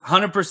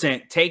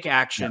100% take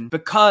action,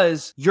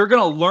 because you're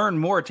going to learn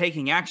more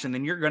taking action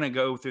than you're going to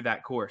go through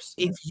that course.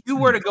 If you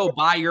were to go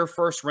buy your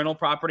first rental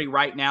property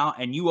right now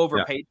and you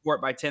overpaid for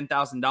it by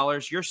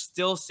 $10,000, you're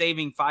still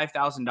saving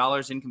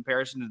 $5,000 in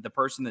comparison to the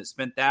person that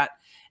spent that,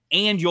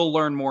 and you'll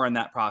learn more in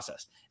that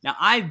process. Now,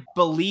 I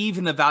believe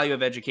in the value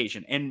of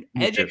education, and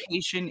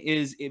education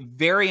is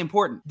very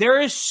important.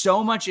 There is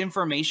so much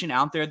information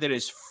out there that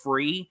is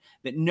free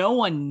that no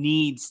one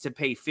needs to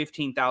pay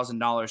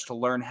 $15,000 to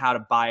learn how to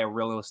buy a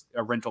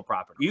rental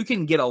property. You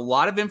can get a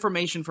lot of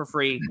information for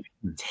free.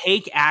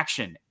 Take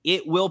action.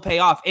 It will pay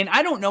off. And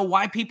I don't know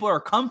why people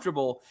are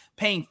comfortable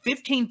paying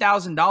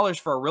 $15,000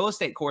 for a real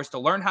estate course to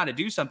learn how to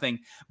do something,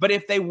 but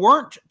if they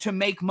weren't to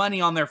make money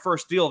on their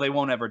first deal, they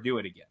won't ever do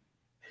it again.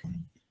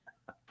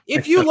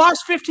 If you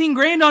lost 15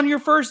 grand on your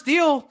first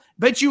deal,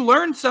 but you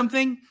learned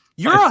something,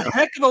 you're a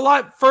heck of a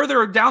lot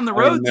further down the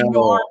road than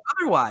you are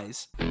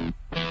otherwise.